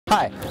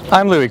Hi,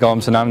 I'm Louis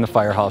Gomes and I'm the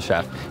Fire Hall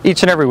Chef.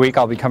 Each and every week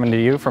I'll be coming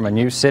to you from a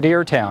new city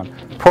or town,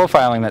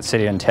 profiling that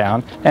city and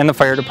town and the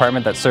fire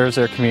department that serves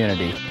their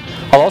community.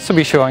 I'll also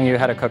be showing you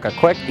how to cook a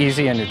quick,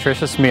 easy and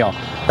nutritious meal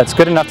that's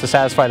good enough to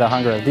satisfy the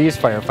hunger of these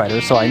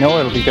firefighters, so I know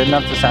it'll be good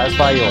enough to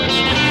satisfy yours.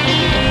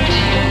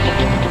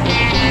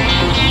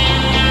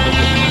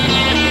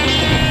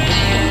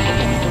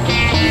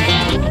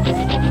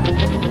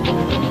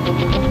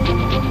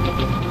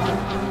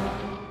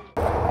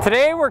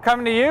 Today we're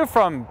coming to you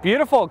from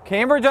beautiful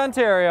Cambridge,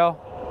 Ontario.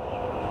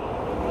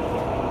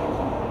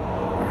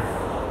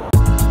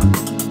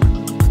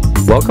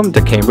 Welcome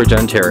to Cambridge,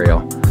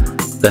 Ontario.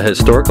 The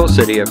historical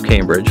city of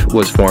Cambridge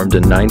was formed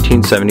in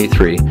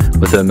 1973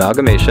 with the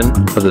amalgamation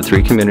of the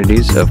three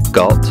communities of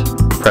Galt,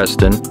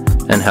 Preston,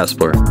 and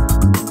Hespeler.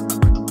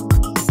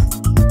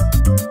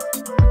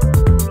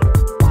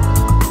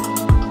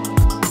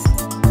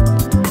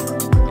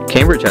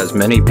 Cambridge has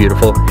many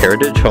beautiful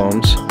heritage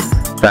homes,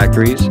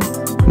 factories,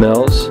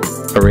 mills,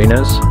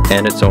 arenas,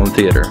 and its own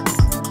theater.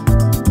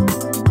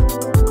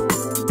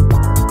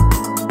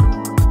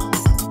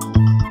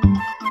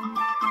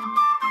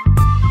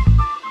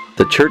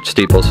 The church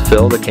steeples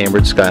fill the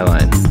Cambridge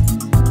skyline.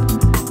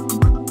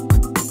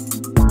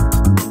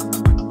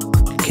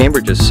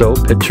 Cambridge is so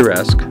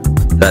picturesque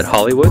that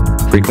Hollywood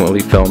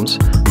frequently films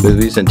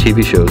movies and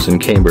TV shows in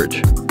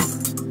Cambridge.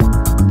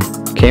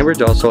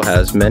 Cambridge also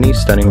has many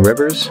stunning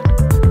rivers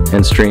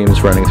and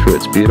streams running through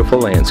its beautiful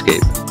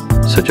landscape,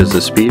 such as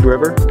the Speed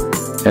River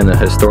and the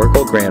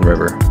historical Grand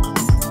River.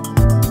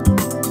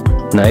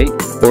 Night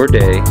or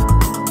day,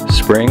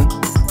 spring,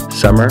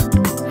 summer,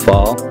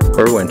 fall,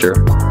 or winter,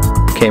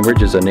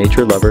 Cambridge is a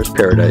nature lover's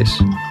paradise.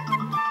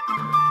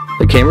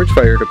 The Cambridge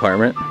Fire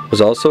Department was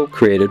also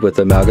created with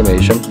the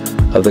amalgamation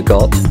of the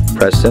Galt,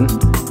 Preston,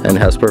 and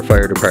Hespeler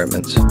fire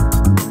departments.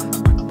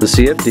 The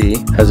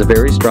CFD has a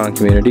very strong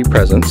community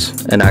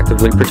presence and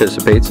actively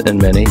participates in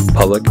many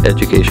public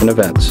education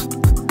events.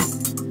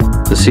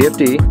 The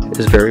CFD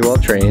is very well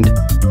trained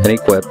and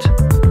equipped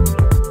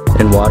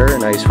in water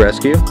and ice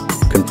rescue,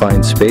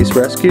 confined space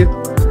rescue,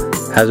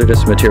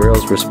 hazardous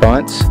materials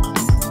response,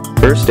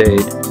 first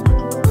aid,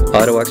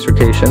 auto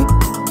extrication,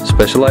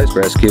 specialized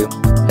rescue,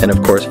 and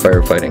of course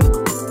firefighting.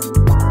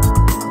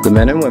 The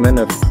men and women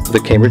of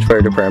the Cambridge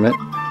Fire Department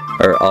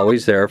are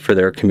always there for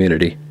their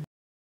community.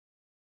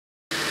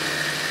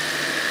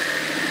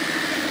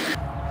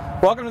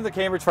 Welcome to the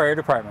Cambridge Fire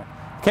Department.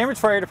 The Cambridge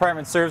Fire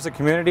Department serves a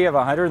community of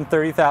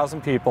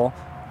 130,000 people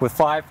with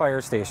 5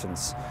 fire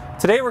stations.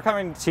 Today we're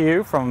coming to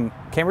you from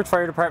Cambridge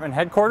Fire Department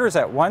headquarters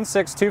at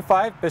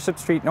 1625 Bishop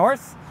Street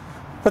North.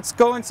 Let's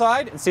go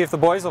inside and see if the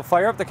boys will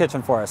fire up the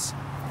kitchen for us.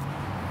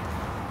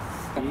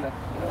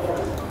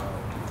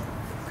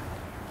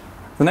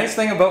 The nice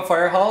thing about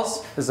fire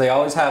halls is they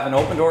always have an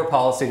open door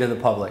policy to the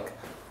public.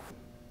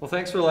 Well,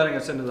 thanks for letting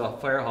us into the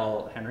fire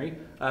hall, Henry.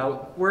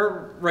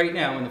 Where right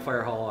now in the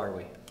fire hall are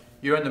we?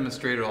 You're in the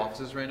administrative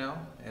offices right now,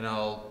 and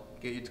I'll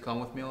get you to come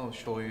with me. I'll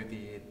show you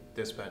the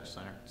dispatch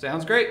center.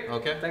 Sounds great.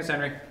 Okay. Thanks,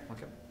 Henry.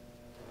 Okay.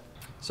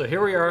 So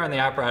here we are on the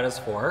apparatus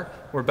floor.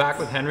 We're back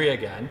with Henry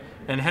again,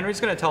 and Henry's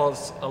going to tell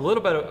us a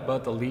little bit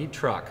about the lead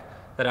truck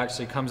that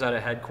actually comes out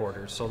of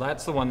headquarters. So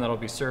that's the one that'll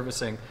be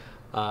servicing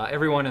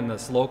everyone in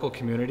this local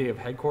community of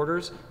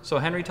headquarters. So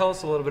Henry, tell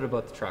us a little bit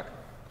about the truck.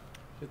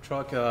 The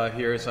truck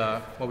here is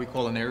what we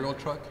call an aerial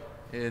truck.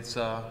 It's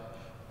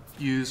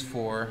used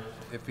for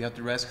if we have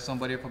to rescue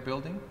somebody up a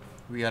building.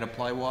 We got to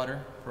apply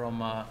water from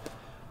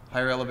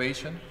higher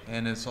elevation,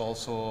 and it's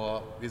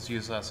also is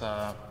used as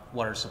a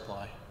water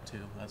supply too.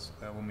 That's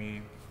when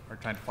we are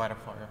trying to fight a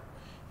fire.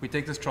 We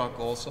take this truck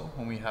also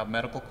when we have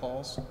medical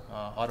calls,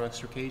 auto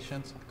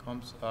extrications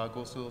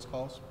goes to those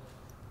calls.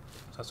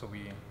 So that's what we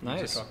use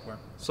the truck for.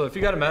 So if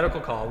you got a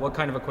medical call, what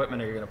kind of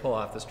equipment are you going to pull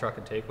off this truck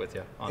and take with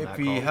you on that call? If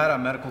we had a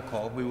medical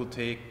call, we will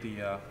take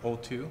the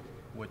O2,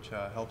 which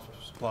helps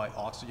supply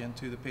oxygen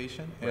to the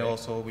patient. Right. And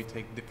also we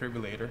take the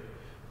defibrillator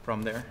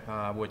from there,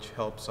 which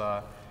helps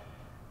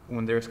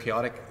when there's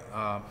chaotic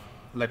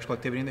electrical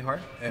activity in the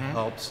heart. It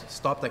helps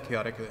stop that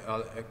chaotic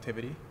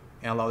activity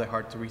and allow the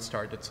heart to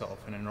restart itself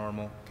in a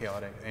normal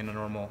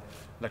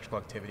electrical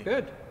activity.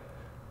 Good.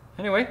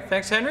 Anyway,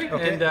 thanks, Henry.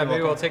 Okay, and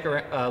maybe we'll take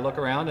a look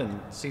around and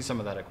see some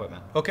of that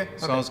equipment. Okay,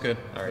 sounds good.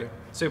 All right,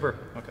 super.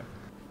 Okay.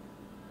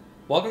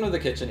 Welcome to the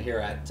kitchen here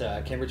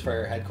at Cambridge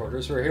Fire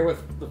Headquarters. We're here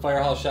with the Fire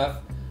Hall Chef,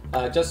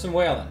 Justin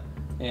Whalen.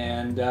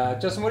 And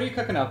Justin, what are you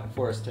cooking up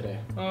for us today?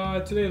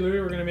 Today, Louis,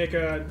 we're going to make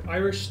an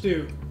Irish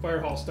stew, Fire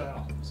Hall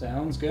style.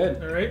 Sounds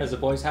good. All right. Has the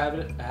boys had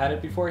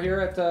it before here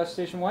at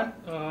Station 1?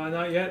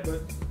 Not yet,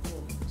 but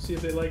we'll see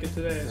if they like it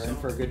today. They're in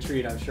for a good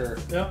treat, I'm sure.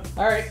 Yep.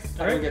 All right,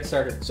 how do we get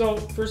started? So,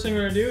 first thing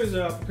we're going to do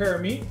is prepare our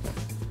meat.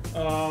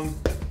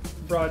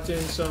 Brought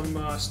in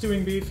some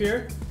stewing beef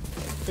here.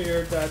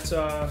 Figured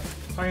that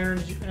high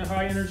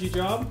energy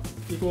job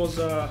equals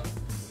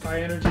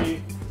high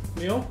energy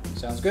meal.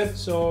 Sounds good.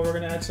 So we're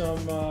going to add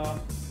some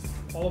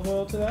olive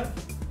oil to that,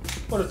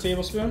 about a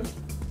tablespoon.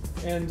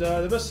 And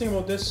the best thing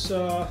about this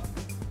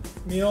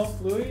meal,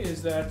 Louis,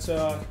 is that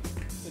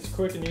it's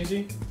quick and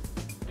easy,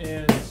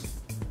 and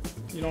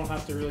you don't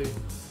have to really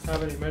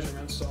have any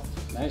measurements. So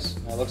Nice.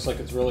 That looks like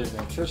it's really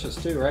nutritious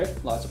too, right?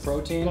 Lots of a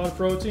protein. lot of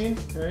protein,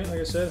 right? Like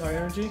I said, high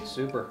energy,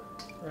 Super.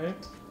 right?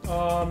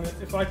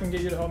 If I can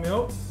get you to help me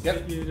out,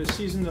 Yep. get you to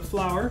season the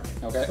flour.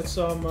 Okay. Put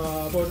some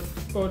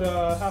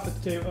about half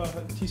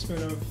a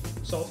teaspoon of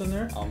salt in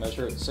there, I'll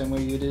measure it the same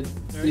way you did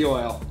Right. the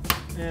oil.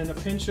 and a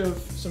pinch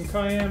of some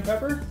cayenne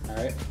pepper, All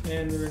right.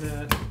 and we're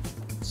gonna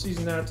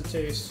season that to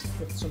taste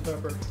with some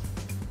pepper.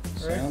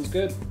 All right. Sounds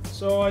good.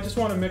 So I just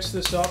want to mix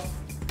this up.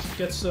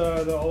 Gets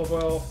the olive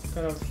oil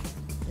kind of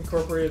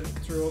incorporated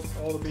through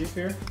all the beef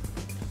here.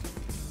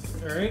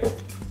 All right.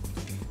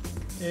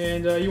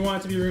 And you want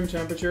it to be room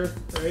temperature,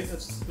 right?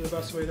 That's the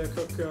best way to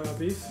cook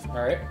beef. All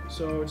right.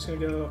 So we're just gonna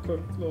get a little quick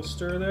little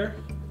stir there,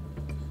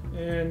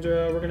 and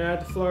we're gonna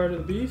add the flour to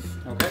the beef,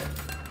 Okay.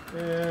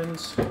 and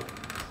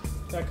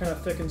that kind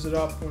of thickens it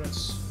up when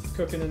it's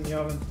cooking in the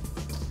oven.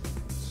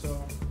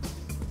 So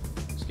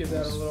let's give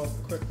that a little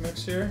quick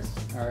mix here.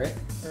 All right.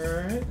 All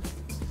right.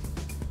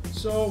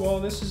 So while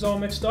this is all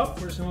mixed up,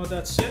 we're just gonna let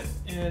that sit,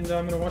 and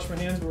I'm gonna wash my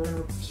hands, but we're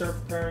gonna start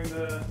preparing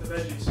the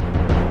veggies.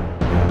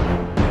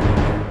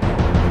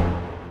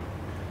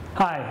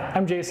 Hi,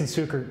 I'm Jason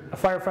Sukert, a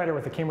firefighter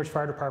with the Cambridge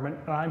Fire Department,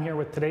 and I'm here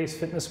with today's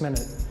Fitness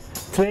Minute.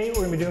 Today we're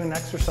going to be doing an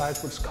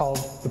exercise which is called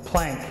the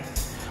plank,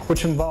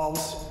 which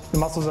involves the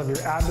muscles of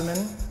your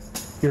abdomen,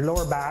 your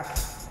lower back,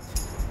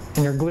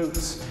 and your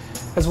glutes,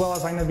 as well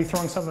as I'm going to be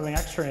throwing something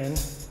extra in,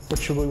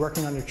 which will be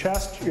working on your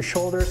chest, your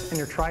shoulders, and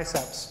your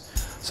triceps.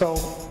 So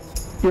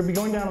you'll be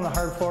going down on the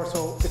hard floor,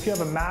 so if you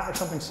have a mat or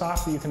something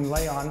soft that you can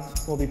lay on,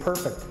 will be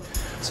perfect.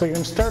 So you're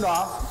going to start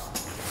off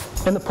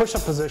in the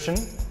push-up position,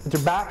 with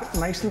your back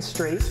nice and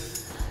straight,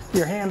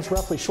 your hands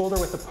roughly shoulder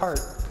width apart.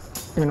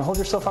 You're going to hold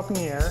yourself up in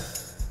the air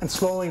and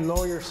slowly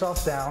lower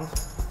yourself down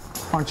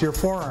onto your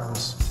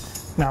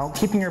forearms. Now,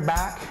 keeping your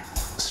back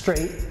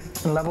straight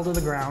and level to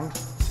the ground,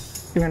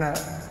 you're going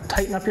to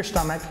tighten up your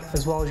stomach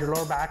as well as your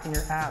lower back and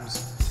your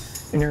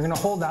abs. And you're going to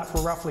hold that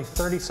for roughly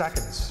 30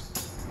 seconds.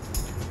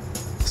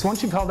 So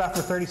once you've held that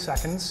for 30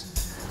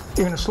 seconds,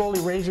 you're going to slowly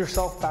raise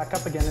yourself back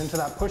up again into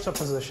that push-up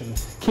position,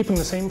 keeping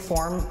the same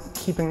form,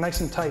 keeping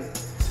nice and tight.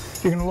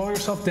 You're going to lower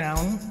yourself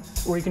down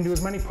where you can do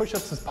as many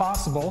push-ups as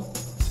possible,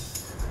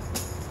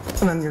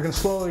 and then you're going to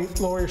slowly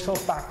lower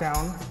yourself back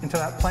down into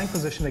that plank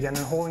position again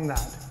and holding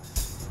that.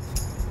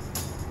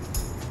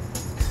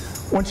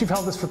 Once you've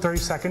held this for 30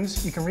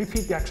 seconds, you can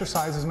repeat the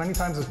exercise as many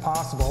times as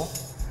possible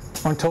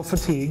or until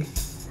fatigue.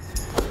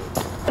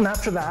 And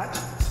after that,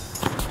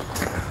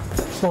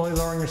 slowly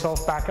lowering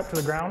yourself back up to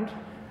the ground.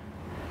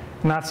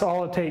 And that's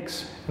all it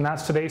takes. And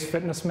that's today's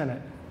Fitness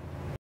Minute.